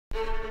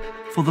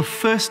For the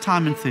first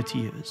time in 30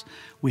 years,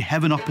 we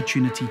have an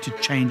opportunity to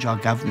change our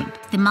government.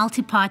 The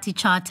multi-party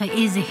charter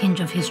is a hinge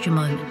of history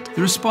moment.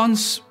 The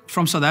response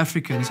from South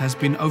Africans has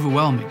been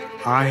overwhelming.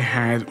 I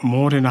had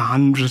more than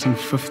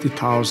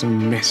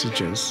 150,000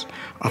 messages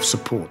of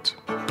support.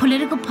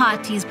 Political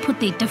parties put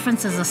their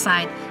differences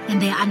aside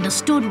and they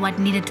understood what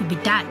needed to be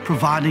done.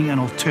 Providing an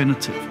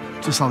alternative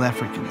to South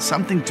Africans,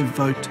 something to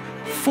vote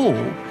for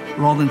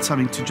rather than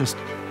something to just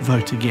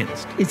vote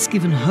against. It's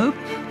given hope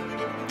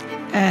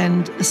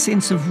and a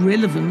sense of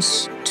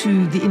relevance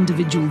to the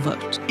individual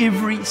vote.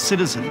 Every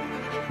citizen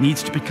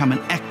needs to become an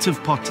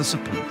active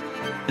participant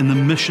in the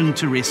mission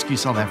to rescue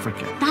South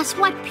Africa. That's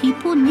what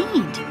people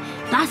need.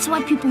 That's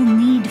what people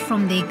need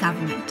from their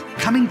government.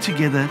 Coming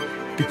together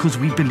because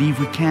we believe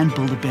we can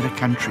build a better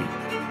country.